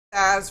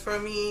As for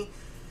me,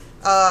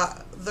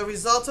 the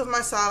result of my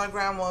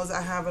sonogram was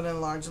I have an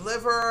enlarged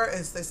liver.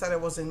 They said it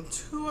wasn't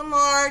too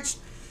enlarged,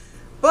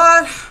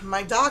 but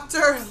my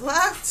doctor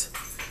left,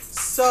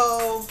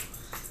 so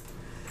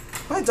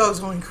my dog's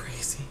going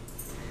crazy.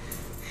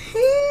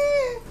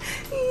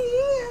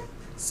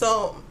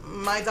 So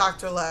my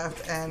doctor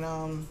left, and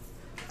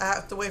I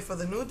have to wait for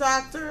the new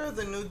doctor.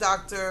 The new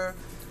doctor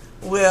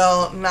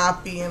will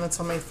not be in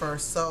until May 1st,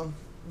 so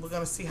we're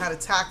gonna see how to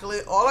tackle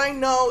it. All I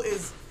know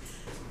is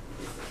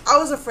I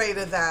was afraid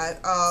of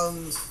that.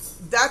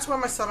 That's where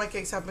my stomach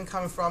aches have been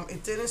coming from.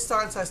 It didn't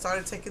start until I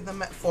started taking the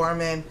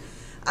metformin.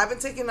 I've been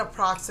taking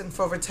naproxen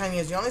for over 10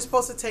 years. You're only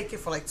supposed to take it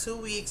for like 2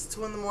 weeks,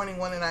 2 in the morning,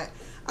 1 at night.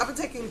 I've been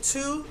taking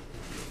 2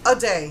 a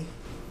day,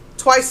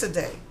 twice a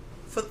day,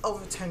 for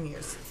over 10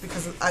 years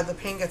because the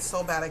pain gets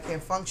so bad I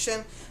can't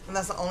function, and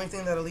that's the only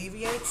thing that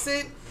alleviates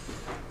it.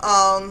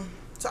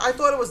 So I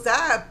thought it was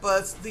that,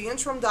 but the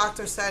interim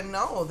doctor said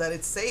no, that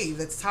it's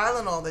safe. It's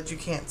Tylenol that you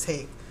can't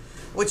take,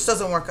 which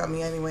doesn't work on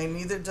me anyway.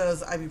 Neither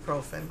does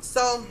ibuprofen.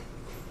 So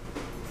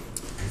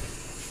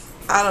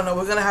I don't know.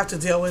 We're gonna have to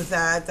deal with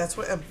that. That's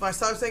where my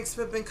stomach aches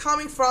have been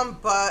coming from.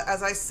 But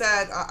as I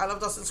said, I love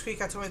Dawson's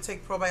Creek. I told me to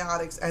take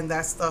probiotics, and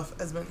that stuff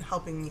has been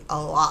helping me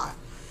a lot.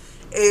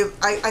 If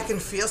I can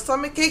feel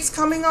stomach aches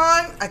coming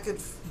on,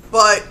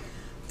 but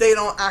they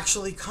don't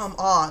actually come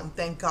on.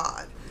 Thank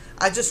God.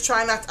 I just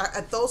try not to,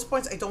 at those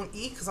points I don't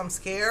eat because I'm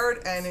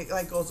scared, and it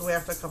like goes away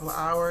after a couple of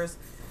hours.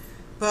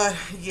 But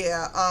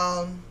yeah,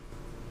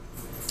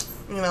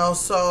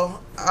 so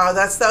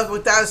that's that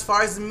with that. As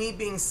far as me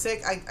being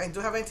sick, I do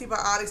have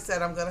antibiotics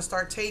that I'm gonna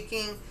start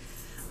taking.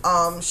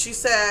 She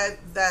said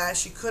that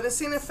she couldn't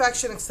see an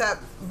infection,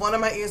 except one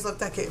of my ears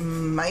looked like it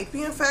might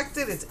be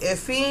infected. It's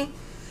iffy.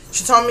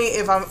 She told me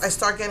if I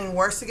start getting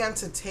worse again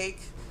to take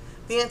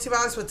the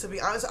antibiotics, but to be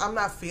honest, I'm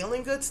not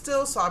feeling good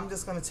still, so I'm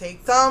just gonna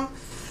take them.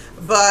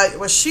 But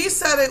what she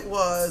said it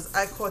was,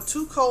 I caught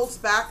 2 colds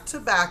back to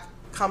back,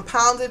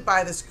 compounded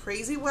by this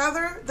crazy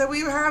weather that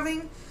we were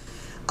having.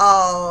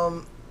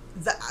 My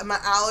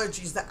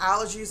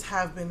allergies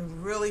have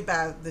been really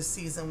bad this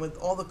season with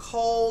all the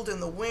cold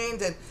and the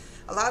wind, and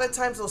a lot of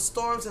times those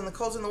storms and the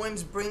colds and the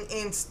winds bring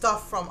in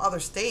stuff from other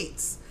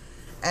states.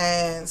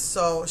 And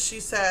so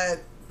she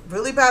said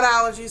really bad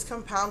allergies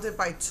compounded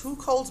by 2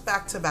 colds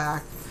back to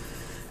back.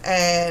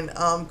 And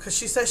because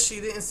she says she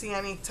didn't see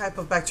any type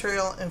of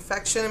bacterial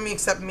infection in me,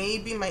 except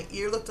maybe my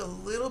ear looked a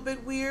little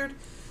bit weird.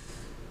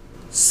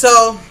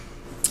 So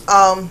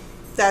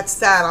that's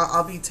that.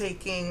 I'll be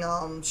taking,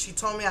 she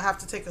told me I have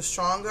to take a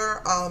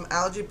stronger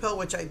allergy pill,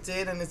 which I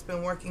did, and it's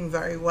been working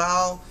very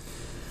well.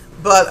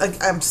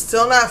 But I'm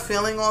still not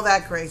feeling all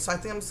that great, so I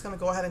think I'm just going to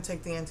go ahead and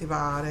take the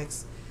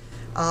antibiotics.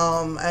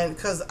 And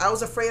because I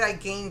was afraid I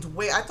gained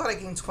weight. I thought I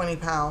gained 20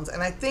 pounds,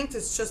 and I think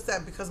it's just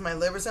that because my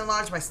liver's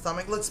enlarged, my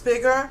stomach looks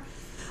bigger.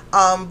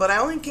 But I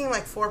only gained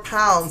like 4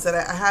 pounds that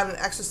I hadn't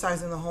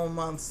exercised in the whole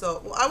month.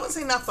 So I wouldn't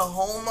say not the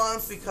whole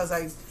month, because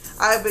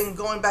I've been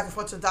going back and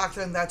forth to the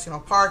doctor, and that's,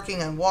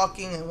 parking and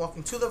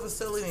walking to the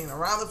facility and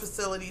around the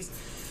facilities.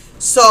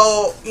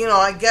 So,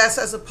 I guess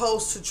as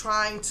opposed to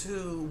trying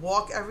to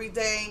walk every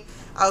day,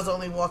 I was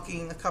only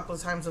walking a couple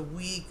of times a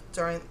week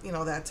during,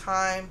 that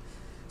time.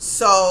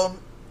 So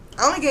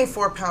I only gained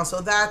 4 pounds,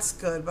 so that's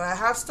good. But I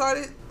have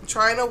started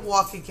trying to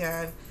walk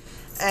again.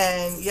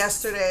 And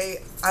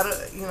yesterday,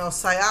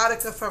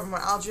 sciatica,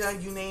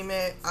 fibromyalgia, you name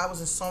it, I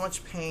was in so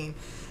much pain.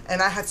 And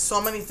I had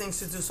so many things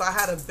to do, so I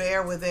had to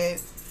bear with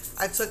it.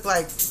 I took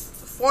like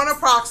 4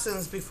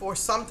 naproxens before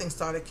something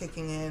started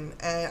kicking in,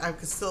 and I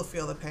could still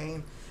feel the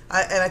pain.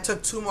 And I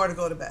took 2 more to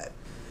go to bed.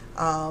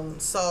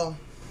 So,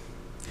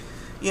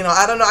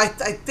 I don't know. I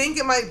think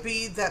it might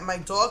be that my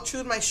dog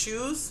chewed my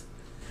shoes,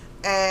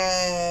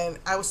 and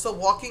I was still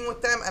walking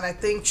with them, and I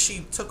think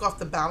she took off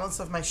the balance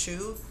of my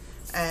shoe.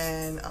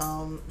 And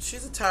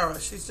she's a terror.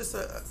 She's just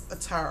a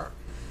terror.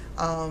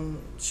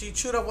 She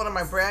chewed up one of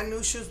my brand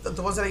new shoes,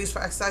 the ones that I use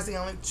for exercising. I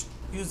only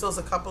use those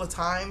a couple of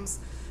times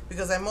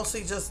because I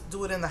mostly just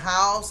do it in the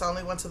house. I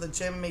only went to the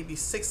gym maybe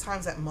 6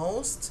 times at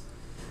most,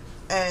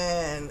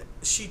 and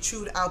she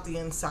chewed out the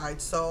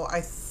inside. So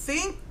I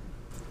think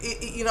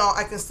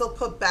I can still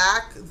put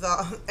back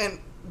and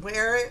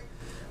wear it.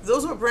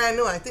 Those were brand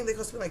new, and I think they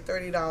cost me like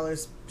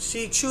 $30.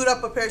 She chewed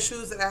up a pair of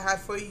shoes that I had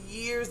for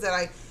years that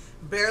I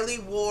barely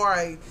wore.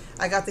 I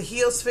got the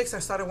heels fixed. I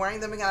started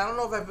wearing them again. I don't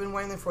know if I've been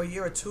wearing them for a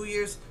year or 2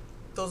 years.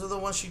 Those are the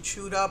ones she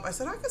chewed up. I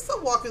said, I can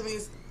still walk in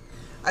these.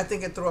 I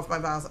think it threw off my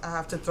balance. I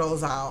have to throw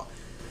those out.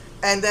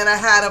 And then I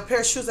had a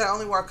pair of shoes that I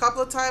only wore a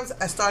couple of times.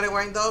 I started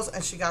wearing those,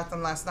 and she got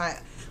them last night.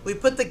 We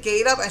put the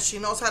gate up, and she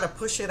knows how to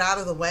push it out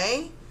of the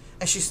way,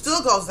 and she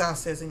still goes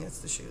downstairs and gets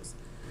the shoes.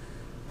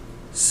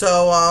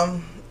 So,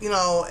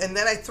 and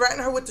then I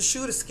threatened her with the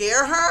shoe to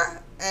scare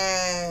her,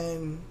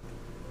 and,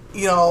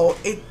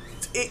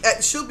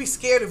 she'll be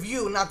scared of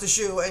you, not the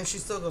shoe, and she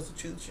still goes to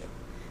chew the shoe.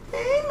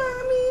 Hey,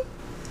 mommy.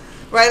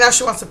 Right now,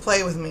 she wants to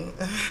play with me.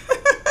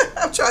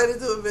 I'm trying to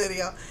do a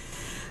video.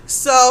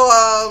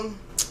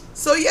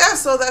 So yeah,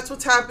 so that's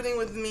what's happening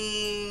with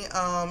me.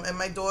 And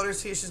my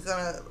daughter's here. She's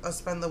gonna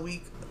spend the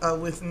week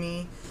with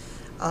me,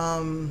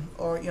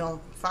 or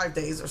 5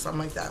 days or something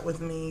like that with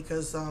me,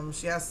 because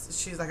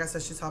she's like I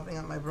said, she's helping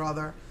out my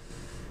brother.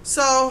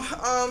 So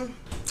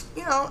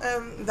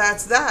and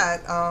that's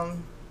that.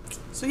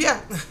 So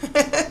yeah.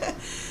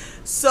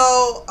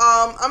 So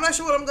I'm not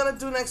sure what I'm gonna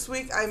do next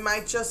week. I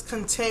might just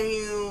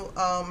continue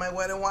my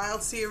Wet and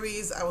Wild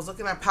series. I was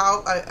looking at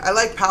I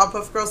like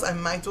Powerpuff Girls. I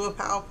might do a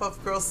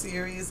Powerpuff Girls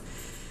series.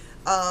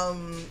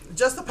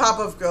 Just the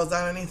Powerpuff Girls,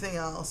 not anything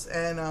else.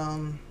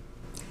 And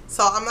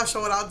so I'm not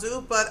sure what I'll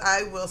do, but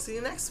I will see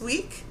you next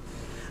week.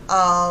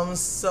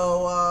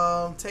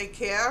 So take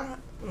care.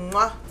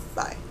 Mwah.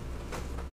 Bye.